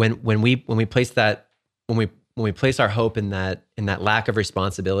 like when we place our hope in that lack of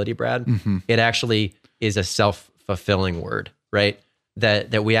responsibility, Brad, it actually is a self-fulfilling word, right?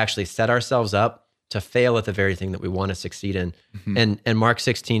 That we actually set ourselves up to fail at the very thing that we want to succeed in. And Mark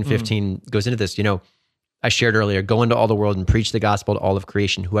 16:15 goes into this. You know, I shared earlier, go into all the world and preach the gospel to all of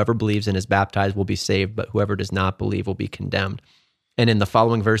creation. Whoever believes and is baptized will be saved, but whoever does not believe will be condemned. And in the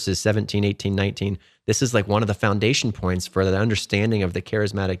following verses, 17, 18, 19, this is like one of the foundation points for the understanding of the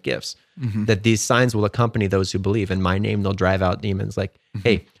charismatic gifts, that these signs will accompany those who believe. In my name, they'll drive out demons. Like,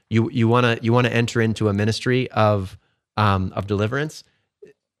 hey, you want to enter into a ministry of deliverance?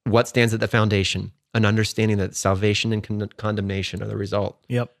 What stands at the foundation? An understanding that salvation and condemnation are the result.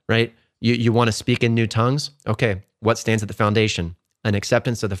 Yep. Right? You want to speak in new tongues? Okay. What stands at the foundation? An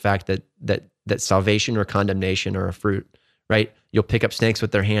acceptance of the fact that salvation or condemnation are a fruit, right? You'll pick up snakes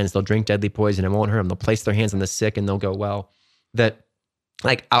with their hands. They'll drink deadly poison. It won't hurt them. They'll place their hands on the sick and they'll go well. That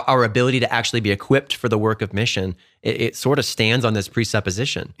like our ability to actually be equipped for the work of mission, it sort of stands on this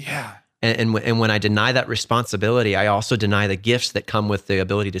presupposition. Yeah. And when I deny that responsibility, I also deny the gifts that come with the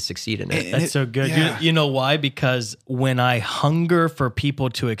ability to succeed in it. That's so good. Yeah. You know why? Because when I hunger for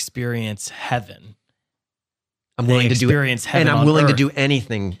people to experience heaven, I'm willing to do experience heaven and I'm on willing to earth. do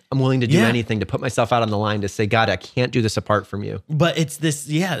anything. I'm willing to do anything to put myself out on the line to say, God, I can't do this apart from you. But it's this,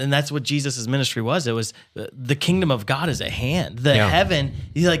 and that's what Jesus' ministry was. It was the kingdom of God is at hand. The heaven,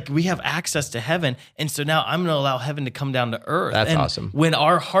 like we have access to heaven, and so now I'm going to allow heaven to come down to earth. That's and awesome. When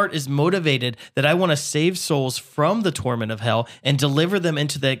our heart is motivated that I want to save souls from the torment of hell and deliver them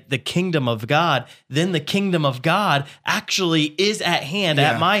into the kingdom of God, then the kingdom of God actually is at hand,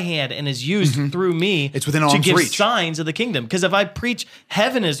 at my hand, and is used through me. It's within to arm's give reach. signs of the kingdom. Because if I preach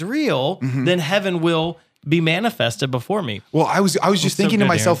heaven is real, then heaven will be manifested before me. Well, I was just thinking to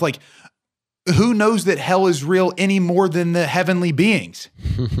myself, like, who knows that hell is real any more than the heavenly beings?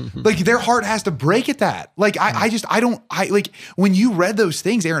 Like their heart has to break at that. Like when you read those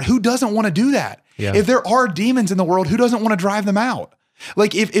things, Aaron, who doesn't want to do that? Yeah. If there are demons in the world, who doesn't want to drive them out?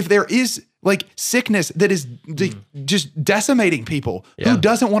 Like if there is like sickness that is just decimating people, who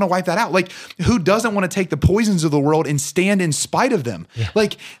doesn't want to wipe that out? Like who doesn't want to take the poisons of the world and stand in spite of them?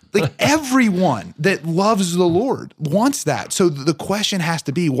 Like everyone that loves the Lord wants that. So the question has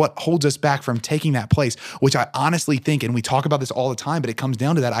to be, what holds us back from taking that place, which I honestly think, and we talk about this all the time, but it comes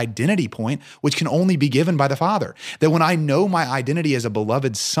down to that identity point, which can only be given by the Father. That when I know my identity as a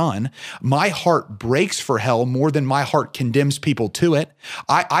beloved son, my heart breaks for hell more than my heart condemns people to it.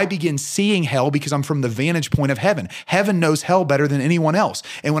 I begin seeing hell because I'm from the vantage point of heaven. Heaven knows hell better than anyone else.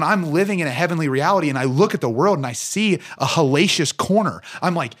 And when I'm living in a heavenly reality and I look at the world and I see a hellacious corner,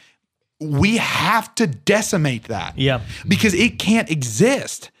 I'm like, we have to decimate that. Yeah. Because it can't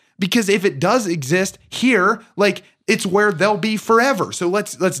exist. Because if it does exist here, like it's where they'll be forever. So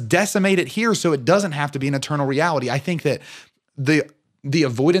let's decimate it here so it doesn't have to be an eternal reality. I think that the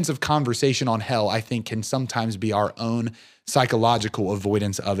avoidance of conversation on hell, I think, can sometimes be our own psychological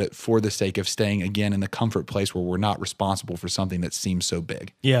avoidance of it for the sake of staying, again, in the comfort place where we're not responsible for something that seems so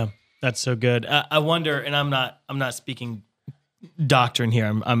big. Yeah, that's so good. I wonder, and I'm not speaking doctrine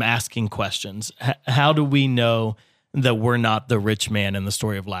here. I'm asking questions. How do we know that we're not the rich man in the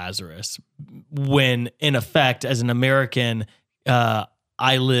story of Lazarus, when, in effect, as an American,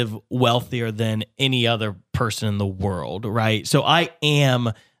 I live wealthier than any other person in the world, right? So I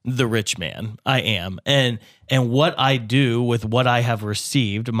am the rich man. I am. And what I do with what I have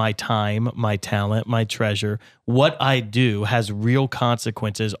received, my time, my talent, my treasure, what I do has real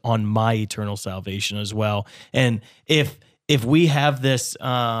consequences on my eternal salvation as well. And if we have this,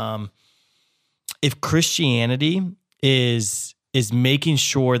 if Christianity is making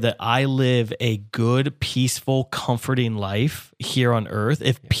sure that I live a good, peaceful, comforting life here on earth,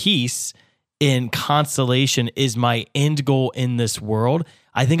 if peace and consolation is my end goal in this world,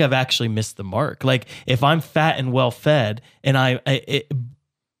 I think I've actually missed the mark. Like, if I'm fat and well fed, and I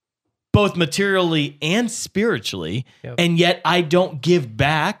both materially and spiritually, and yet I don't give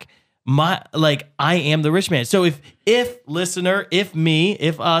back, I am the rich man. So if listener, if me,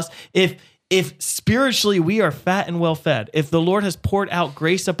 if us, if spiritually we are fat and well fed, if the Lord has poured out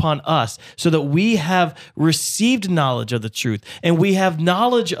grace upon us so that we have received knowledge of the truth, and we have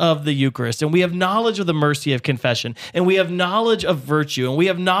knowledge of the Eucharist, and we have knowledge of the mercy of confession, and we have knowledge of virtue, and we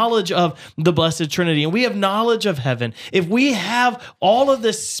have knowledge of the Blessed Trinity, and we have knowledge of heaven, if we have all of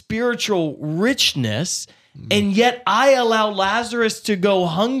this spiritual richness, and yet I allow Lazarus to go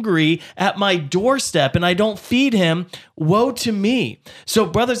hungry at my doorstep and I don't feed him, woe to me. So,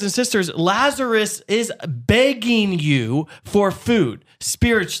 brothers and sisters, Lazarus is begging you for food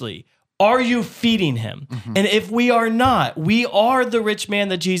spiritually. Are you feeding him? Mm-hmm. And if we are not, we are the rich man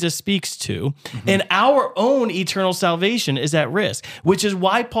that Jesus speaks to, and our own eternal salvation is at risk, which is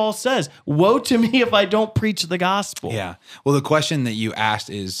why Paul says, woe to me if I don't preach the gospel. Yeah. Well, the question that you asked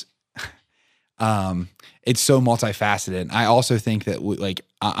is, it's so multifaceted. I also think that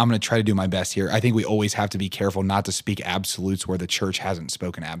I'm going to try to do my best here. I think we always have to be careful not to speak absolutes where the church hasn't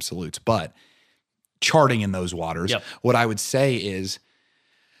spoken absolutes, but charting in those waters, what I would say is,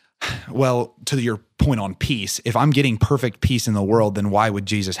 well, to your point on peace, if I'm getting perfect peace in the world, then why would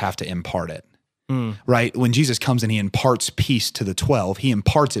Jesus have to impart it? Right? When Jesus comes and he imparts peace to the 12, he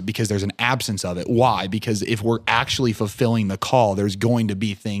imparts it because there's an absence of it. Why? Because if we're actually fulfilling the call, there's going to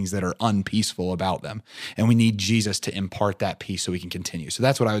be things that are unpeaceful about them. And we need Jesus to impart that peace so we can continue. So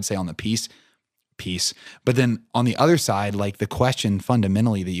that's what I would say on the peace. But then on the other side, like the question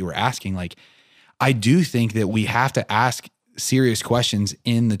fundamentally that you were asking, like, I do think that we have to ask serious questions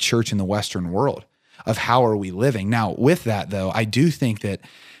in the church in the Western world of how are we living. Now, with that though, I do think that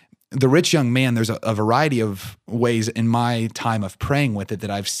the rich young man, there's a variety of ways in my time of praying with it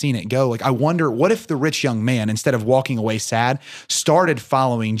that I've seen it go. Like, I wonder, what if the rich young man, instead of walking away sad, started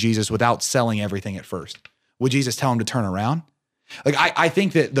following Jesus without selling everything at first? Would Jesus tell him to turn around? Like, I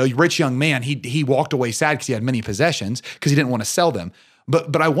think that the rich young man, he walked away sad because he had many possessions because he didn't want to sell them.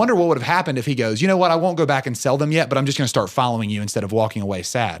 But I wonder what would have happened if he goes, you know what, I won't go back and sell them yet, but I'm just going to start following you instead of walking away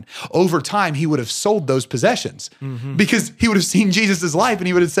sad. Over time, he would have sold those possessions because he would have seen Jesus' life and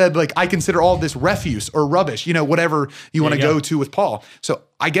he would have said, like, I consider all this refuse or rubbish, whatever you want to go to with Paul. So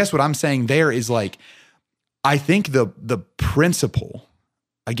I guess what I'm saying there is, like, I think the principle,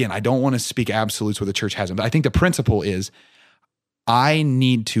 again, I don't want to speak absolutes where the church hasn't, but I think the principle is I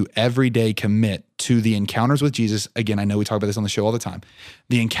need to every day commit to the encounters with Jesus. Again, I know we talk about this on the show all the time.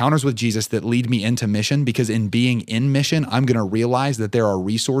 The encounters with Jesus that lead me into mission, because in being in mission, I'm going to realize that there are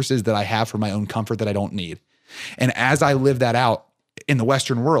resources that I have for my own comfort that I don't need. And as I live that out in the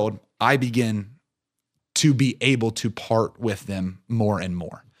Western world, I begin to be able to part with them more and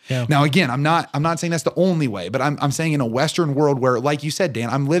more. Yeah. Now, again, I'm not saying that's the only way, but I'm saying in a Western world where, like you said, Dan,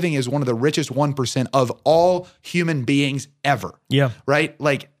 I'm living as one of the richest 1% of all human beings ever. Yeah. Right?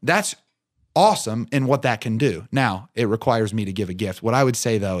 Like, that's awesome in what that can do. Now, it requires me to give a gift. What I would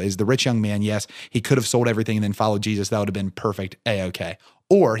say, though, is the rich young man, yes, he could have sold everything and then followed Jesus. That would have been perfect, A-okay.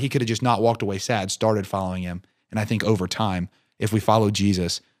 Or he could have just not walked away sad, started following him. And I think over time, if we follow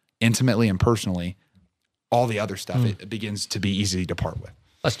Jesus intimately and personally, all the other stuff, it begins to be easy to part with.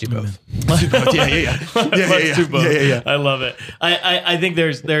 Let's do both. Let's do both. Yeah. Let's do both. Yeah. I love it. I think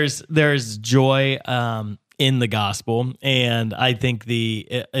there's joy in the gospel, and I think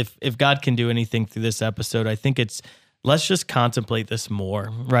if God can do anything through this episode, I think let's just contemplate this more,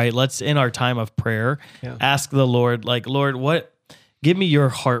 right? Let's, in our time of prayer, ask the Lord, like, Lord, what? Give me your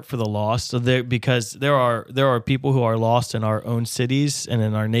heart for the lost, because there are people who are lost in our own cities and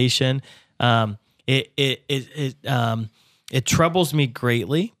in our nation. it troubles me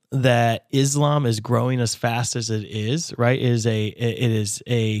greatly that Islam is growing as fast as it is, right? It is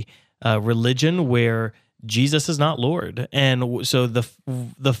a religion where Jesus is not Lord. And so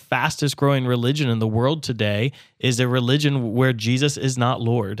the fastest growing religion in the world today is a religion where Jesus is not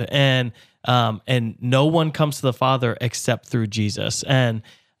Lord. And no one comes to the Father except through Jesus. And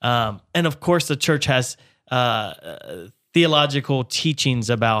of course the church has theological teachings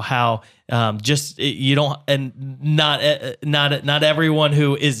about how you don't, and not everyone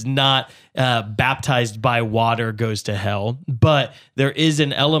who is not baptized by water goes to hell, but there is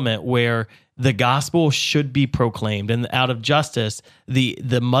an element where the gospel should be proclaimed, and out of justice,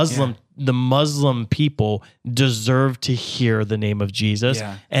 the Muslim people deserve to hear the name of Jesus,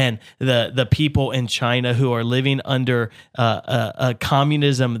 and the people in China who are living under a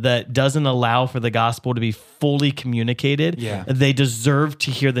communism that doesn't allow for the gospel to be fully communicated, they deserve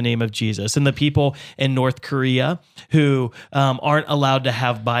to hear the name of Jesus. And the people in North Korea who aren't allowed to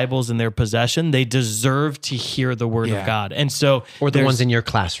have Bibles in their possession, they deserve to hear the word of God. And so, or the ones in your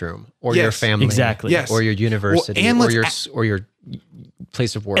classroom, or your family, exactly, or your university, or your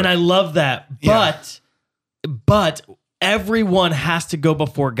place of work. And I love that. But everyone has to go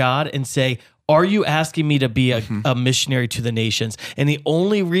before God and say, are you asking me to be a missionary to the nations? And the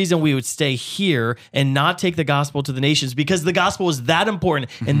only reason we would stay here and not take the gospel to the nations, because the gospel is that important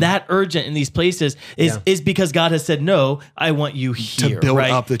and that urgent in these places, is because God has said, no, I want you here. To build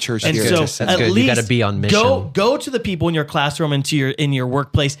up the church and here. So that's at good. least You got to be on mission. Go to the people in your classroom and in your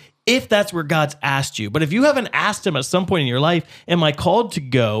workplace, if that's where God's asked you. But if you haven't asked him at some point in your life, am I called to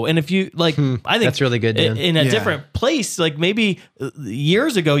go? And if you I think that's really good, Dan. In a different place, like maybe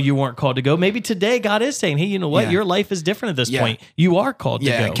years ago you weren't called to go. Maybe today God is saying, hey, you know what? Your life is different at this point. You are called to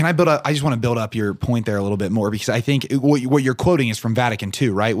go. Can I build up? I just want to build up your point there a little bit more, because I think what you're quoting is from Vatican II,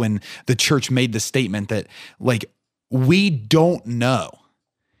 right? When the church made the statement that, like, we don't know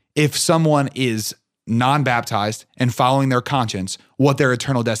if someone is non-baptized and following their conscience, what their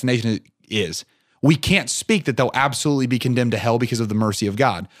eternal destination is. We can't speak that they'll absolutely be condemned to hell because of the mercy of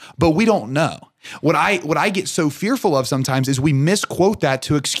God, but we don't know. What I get so fearful of sometimes is we misquote that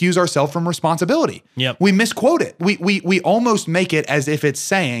to excuse ourselves from responsibility. We misquote it. We almost make it as if it's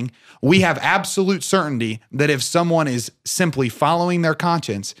saying we have absolute certainty that if someone is simply following their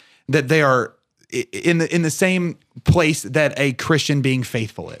conscience, that they are in the same place that a Christian being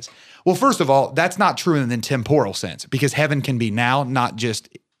faithful is. Well, first of all, that's not true in the temporal sense, because heaven can be now, not just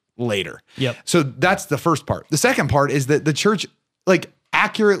later. So that's the first part. The second part is that the church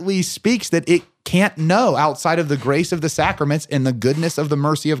accurately speaks that it can't know outside of the grace of the sacraments and the goodness of the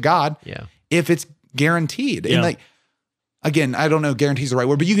mercy of God if it's guaranteed. And again, I don't know guarantee is the right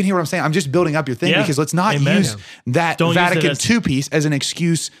word, but you can hear what I'm saying. I'm just building up your thing, because let's not use that Vatican II piece as an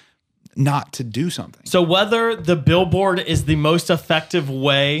excuse not to do something. So whether the billboard is the most effective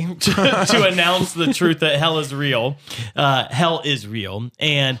way to announce the truth that hell is real,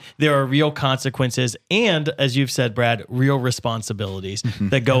 and there are real consequences, and as you've said, Brad, real responsibilities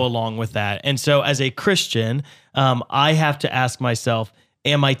that go along with that. And so as a Christian, I have to ask myself,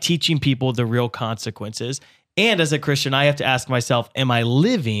 am I teaching people the real consequences? And as a Christian, I have to ask myself, am I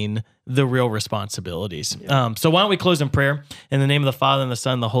living the real responsibilities? So why don't we close in prayer? In the name of the Father, and the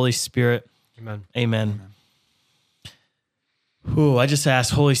Son, and the Holy Spirit. Amen. Ooh, I just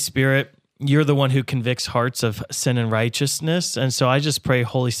ask, Holy Spirit, you're the one who convicts hearts of sin and righteousness. And so I just pray,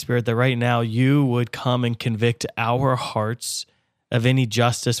 Holy Spirit, that right now you would come and convict our hearts of any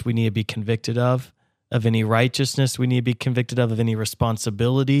justice we need to be convicted of any righteousness we need to be convicted of any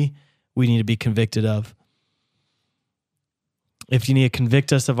responsibility we need to be convicted of. If you need to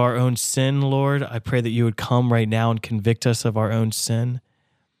convict us of our own sin, Lord, I pray that you would come right now and convict us of our own sin.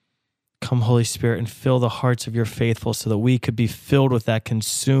 Come, Holy Spirit, and fill the hearts of your faithful so that we could be filled with that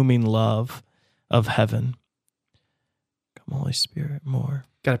consuming love of heaven. Come, Holy Spirit, more.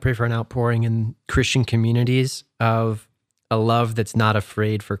 Got to pray for an outpouring in Christian communities of a love that's not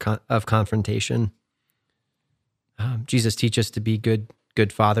afraid of confrontation. Jesus, teach us to be good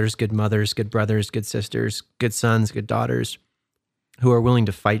fathers, good mothers, good brothers, good sisters, good sons, good daughters, who are willing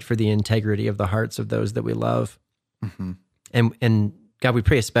to fight for the integrity of the hearts of those that we love. And God, we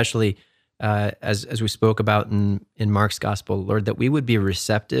pray especially as we spoke about in Mark's gospel, Lord, that we would be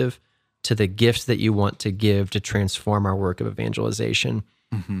receptive to the gifts that you want to give to transform our work of evangelization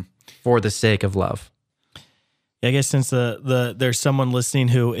for the sake of love. I guess since there's someone listening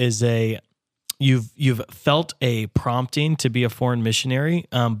who is you've felt a prompting to be a foreign missionary,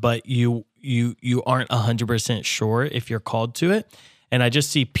 but you aren't 100% sure if you're called to it. And I just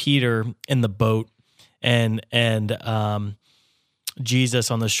see Peter in the boat, and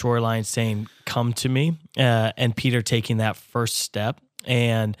Jesus on the shoreline saying, "Come to me," and Peter taking that first step.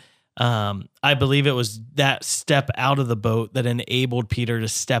 And I believe it was that step out of the boat that enabled Peter to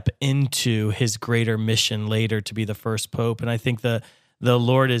step into his greater mission later to be the first pope. And I think the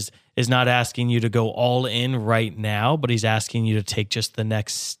Lord is not asking you to go all in right now, but he's asking you to take just the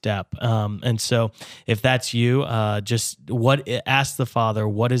next step. And so if that's you, ask the Father,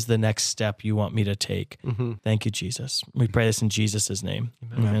 what is the next step you want me to take? Thank you, Jesus. We pray this in Jesus' name.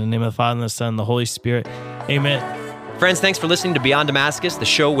 Amen. In the name of the Father, and the Son, and the Holy Spirit. Amen. Friends, thanks for listening to Beyond Damascus, the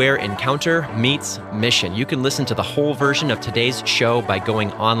show where encounter meets mission. You can listen to the whole version of today's show by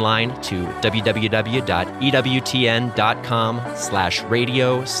going online to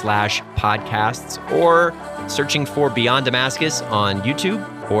www.ewtn.com/radio/podcasts or searching for Beyond Damascus on YouTube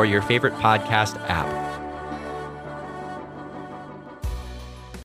or your favorite podcast app.